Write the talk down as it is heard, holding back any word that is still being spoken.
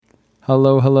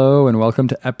Hello, and welcome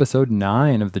to episode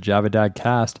 9 of the Java Dad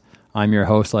Cast. I'm your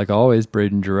host, like always,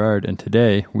 Braden Gerard, and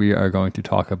today we are going to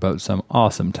talk about some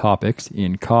awesome topics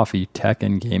in coffee, tech,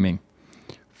 and gaming.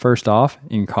 First off,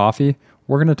 in coffee,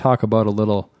 we're going to talk about a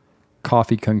little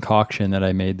coffee concoction that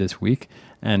I made this week,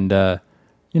 and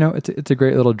it's a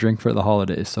great little drink for the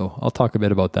holidays, so I'll talk a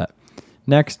bit about that.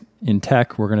 Next, in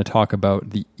tech, we're going to talk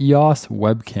about the EOS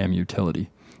Webcam utility.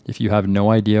 If you have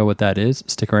no idea what that is,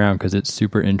 stick around because it's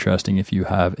super interesting if you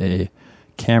have a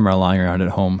camera lying around at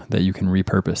home that you can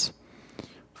repurpose.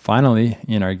 Finally,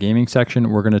 in our gaming section,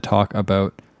 we're going to talk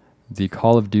about the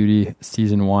Call of Duty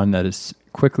Season 1 that is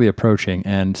quickly approaching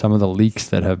and some of the leaks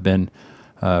that have been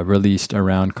released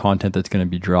around content that's going to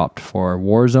be dropped for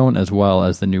Warzone as well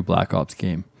as the new Black Ops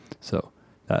game. So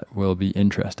that will be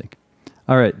interesting.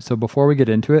 All right, so before we get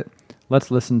into it,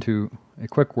 let's listen to a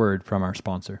quick word from our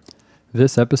sponsor.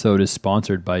 This episode is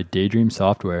sponsored by Daydream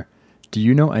Software. Do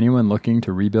you know anyone looking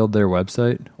to rebuild their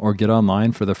website or get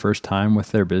online for the first time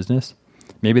with their business?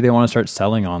 Maybe they want to start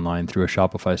selling online through a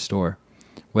Shopify store.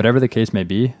 Whatever the case may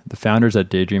be, the founders at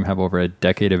Daydream have over a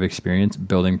decade of experience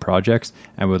building projects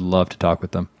and would love to talk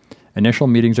with them. Initial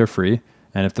meetings are free,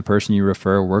 and if the person you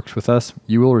refer works with us,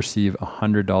 you will receive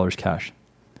 $100 cash.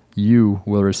 You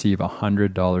will receive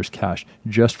 $100 cash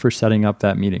just for setting up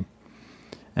that meeting.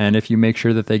 And if you make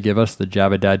sure that they give us the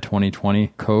JavaDad 2020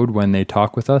 code when they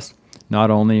talk with us,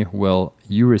 not only will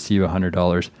you receive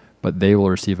 $100, but they will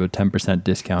receive a 10%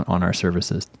 discount on our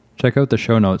services. Check out the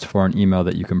show notes for an email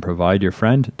that you can provide your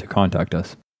friend to contact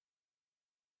us.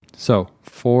 So,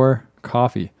 for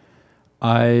coffee,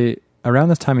 around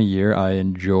this time of year, I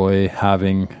enjoy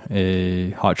having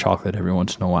a hot chocolate every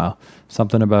once in a while.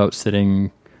 Something about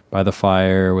sitting by the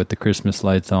fire with the Christmas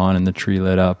lights on and the tree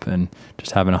lit up and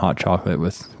just having a hot chocolate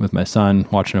with my son,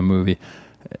 watching a movie.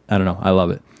 I don't know. I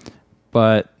love it.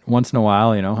 But once in a while,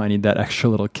 I need that extra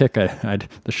little kick. The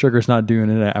sugar's not doing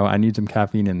it. I need some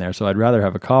caffeine in there. So I'd rather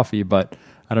have a coffee, but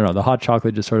I don't know. The hot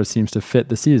chocolate just sort of seems to fit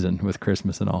the season with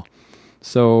Christmas and all.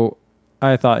 So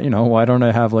I thought, why don't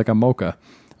I have like a mocha?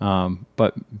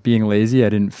 But being lazy, I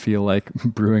didn't feel like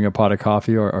brewing a pot of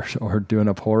coffee or doing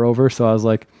a pour over. So I was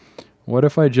like, what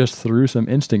if I just threw some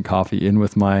instant coffee in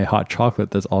with my hot chocolate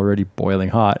that's already boiling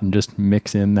hot and just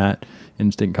mix in that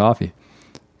instant coffee?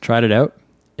 Tried it out.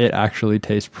 It actually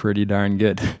tastes pretty darn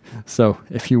good. So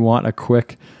if you want a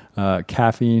quick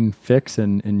caffeine fix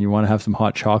and you want to have some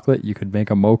hot chocolate, you could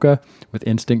make a mocha with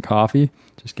instant coffee.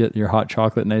 Just get your hot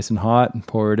chocolate nice and hot and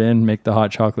pour it in, make the hot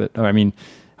chocolate.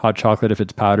 Hot chocolate, if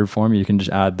it's powdered form, you can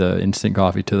just add the instant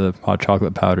coffee to the hot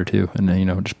chocolate powder too. And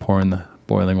then, just pour in the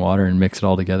boiling water and mix it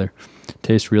all together.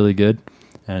 Tastes really good.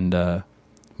 And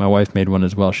my wife made one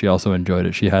as well. She also enjoyed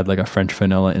it. She had like a French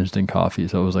vanilla instant coffee.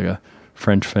 So it was like a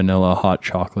French vanilla hot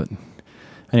chocolate.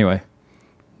 Anyway,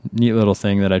 neat little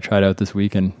thing that I tried out this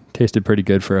week and tasted pretty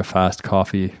good for a fast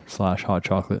coffee / hot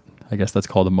chocolate. I guess that's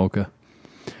called a mocha.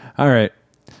 All right,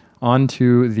 on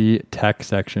to the tech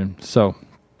section. So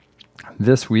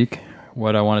this week,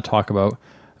 what I want to talk about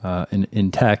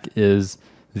in tech is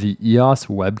the EOS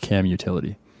Webcam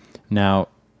utility. Now,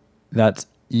 that's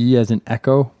E as in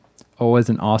Echo, O as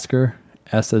in Oscar,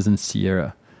 S as in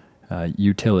Sierra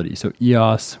utility. So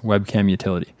EOS Webcam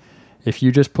utility. If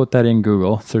you just put that in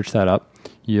Google, search that up,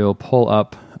 you'll pull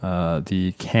up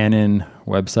the Canon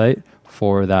website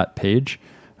for that page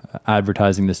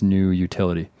advertising this new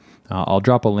utility. I'll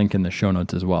drop a link in the show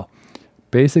notes as well.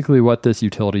 Basically what this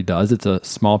utility does, it's a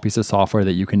small piece of software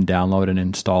that you can download and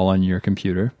install on your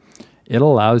computer. It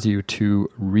allows you to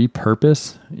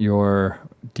repurpose your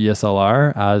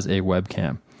DSLR as a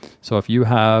webcam. So if you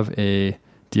have a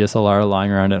DSLR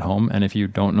lying around at home, and if you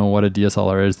don't know what a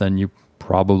DSLR is, then you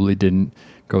probably didn't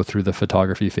go through the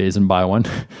photography phase and buy one.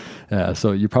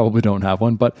 So you probably don't have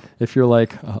one. But if you're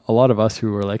like a lot of us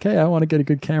who are like, hey, I want to get a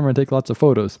good camera and take lots of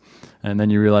photos. And then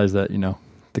you realize that,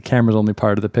 the camera's only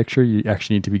part of the picture. You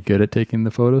actually need to be good at taking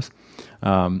the photos.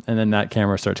 And then that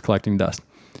camera starts collecting dust.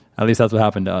 At least that's what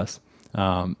happened to us.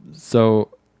 So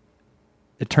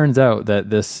it turns out that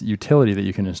this utility that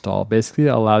you can install basically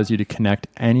allows you to connect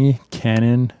any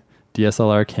Canon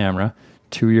DSLR camera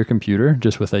to your computer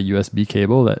just with a USB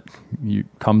cable that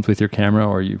comes with your camera,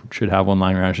 or you should have one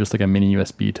lying around. It's just like a mini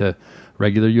USB to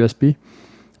regular USB.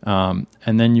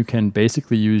 And then you can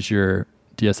basically use your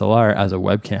DSLR as a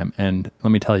webcam. And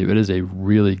let me tell you, it is a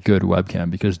really good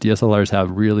webcam because DSLRs have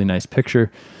really nice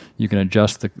picture. You can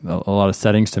adjust a lot of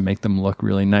settings to make them look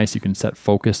really nice. You can set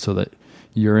focus so that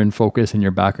you're in focus and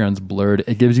your background's blurred.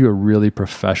 It gives you a really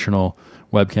professional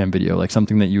webcam video, like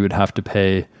something that you would have to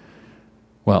pay.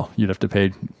 Well, you'd have to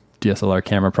pay DSLR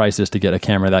camera prices to get a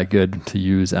camera that good to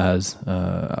use as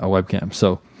a webcam.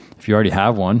 So if you already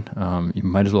have one, you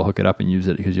might as well hook it up and use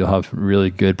it, because you'll have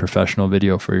really good professional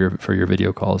video for your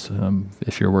video calls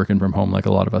if you're working from home like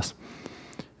a lot of us.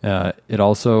 It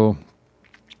also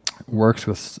works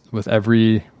with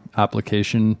every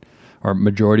application, or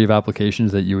majority of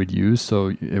applications that you would use.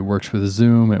 So it works with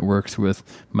Zoom, it works with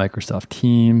Microsoft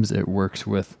Teams, it works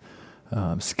with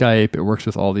Skype, it works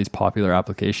with all these popular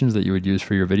applications that you would use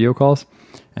for your video calls.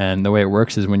 And the way it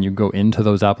works is when you go into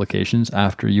those applications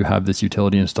after you have this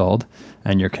utility installed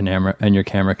and your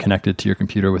camera connected to your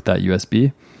computer with that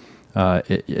USB,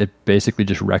 it basically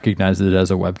just recognizes it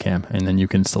as a webcam, and then you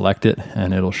can select it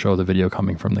and it'll show the video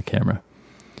coming from the camera.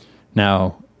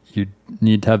 Now, you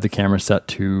need to have the camera set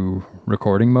to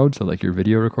recording mode, so like your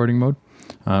video recording mode,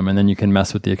 and then you can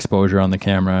mess with the exposure on the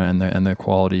camera and the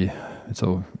quality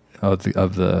of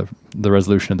the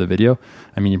resolution of the video.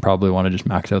 I mean, you probably want to just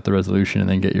max out the resolution and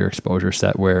then get your exposure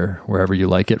set wherever you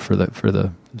like it for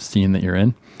the scene that you're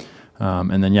in,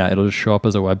 and then it'll just show up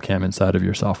as a webcam inside of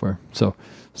your software. So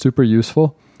super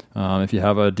useful. If you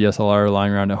have a DSLR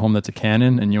lying around at home that's a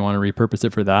Canon and you want to repurpose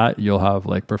it for that, you'll have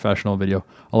like professional video.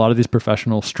 A lot of these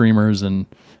professional streamers and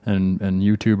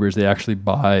YouTubers, they actually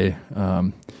buy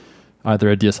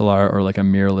either a DSLR or like a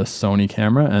mirrorless Sony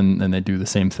camera, and they do the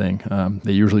same thing.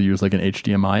 They usually use like an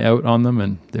HDMI out on them,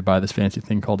 and they buy this fancy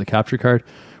thing called a capture card,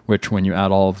 which when you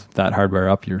add all of that hardware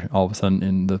up, you're all of a sudden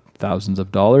in the thousands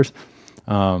of dollars.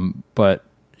 But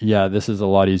yeah, this is a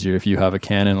lot easier. If you have a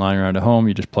Canon lying around at home,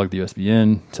 you just plug the USB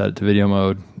in, set it to video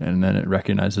mode, and then it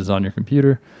recognizes on your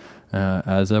computer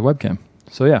as a webcam.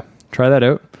 So yeah, try that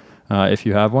out if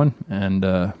you have one, and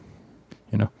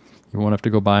you won't have to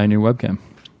go buy a new webcam.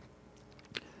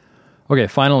 Okay,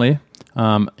 finally,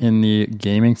 in the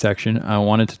gaming section, I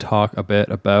wanted to talk a bit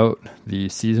about the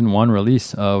Season 1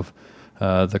 release of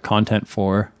the content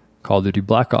for Call of Duty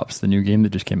Black Ops, the new game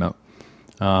that just came out.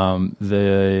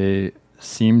 They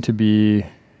seem to be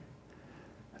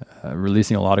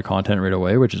releasing a lot of content right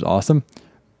away, which is awesome,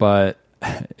 but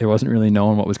it wasn't really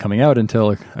known what was coming out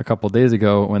until a couple of days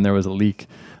ago when there was a leak.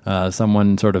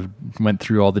 Someone sort of went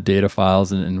through all the data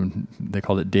files and they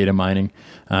called it data mining,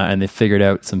 and they figured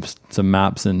out some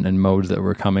maps and modes that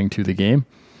were coming to the game.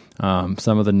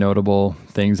 Some of the notable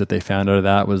things that they found out of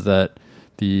that was that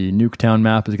the Nuketown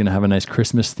map is going to have a nice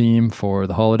Christmas theme for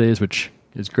the holidays, which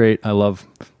is great. I love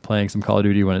playing some Call of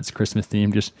Duty when it's Christmas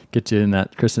themed, just gets you in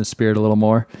that Christmas spirit a little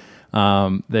more.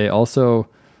 They also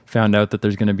found out that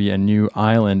there's going to be a new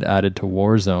island added to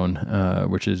Warzone,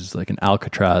 which is like an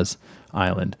Alcatraz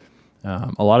island.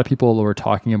 A lot of people were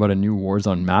talking about a new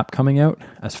Warzone map coming out.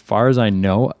 As far as I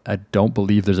know, I don't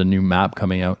believe there's a new map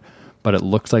coming out, but it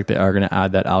looks like they are going to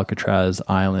add that Alcatraz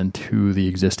island to the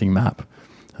existing map.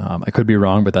 I could be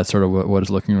wrong, but that's sort of what it's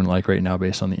looking like right now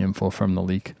based on the info from the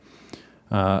leak.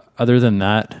 Other than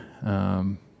that,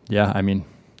 I mean,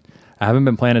 I haven't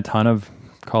been playing a ton of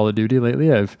Call of Duty lately.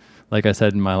 Like I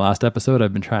said in my last episode,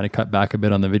 I've been trying to cut back a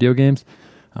bit on the video games.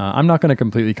 I'm not going to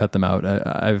completely cut them out.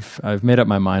 I've made up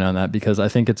my mind on that, because I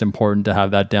think it's important to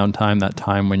have that downtime, that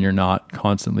time when you're not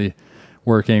constantly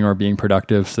working or being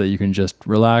productive, so that you can just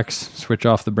relax, switch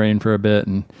off the brain for a bit,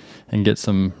 and get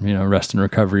some rest and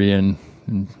recovery and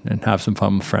have some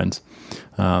fun with friends.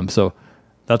 So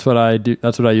that's what I do.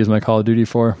 That's what I use my Call of Duty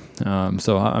for.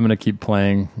 So I'm going to keep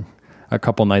playing a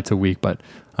couple nights a week, but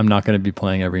I'm not going to be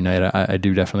playing every night. I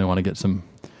do definitely want to get some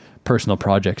personal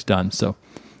projects done. So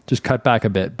just cut back a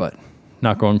bit, but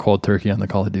not going cold turkey on the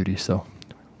Call of Duty. So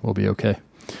we'll be okay.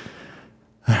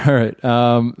 All right.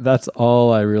 That's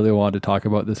all I really wanted to talk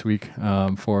about this week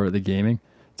for the gaming.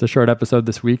 It's a short episode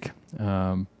this week,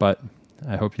 but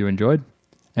I hope you enjoyed.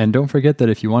 And don't forget that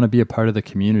if you want to be a part of the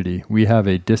community, we have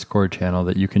a Discord channel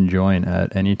that you can join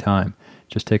at any time.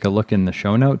 Just take a look in the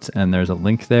show notes, and there's a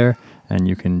link there, and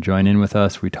you can join in with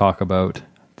us. We talk about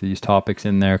these topics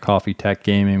in there, coffee, tech,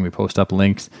 gaming. We post up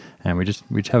links, and we just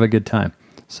have a good time.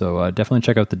 So definitely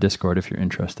check out the Discord if you're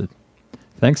interested.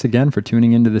 Thanks again for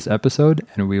tuning into this episode,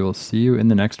 and we will see you in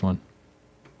the next one.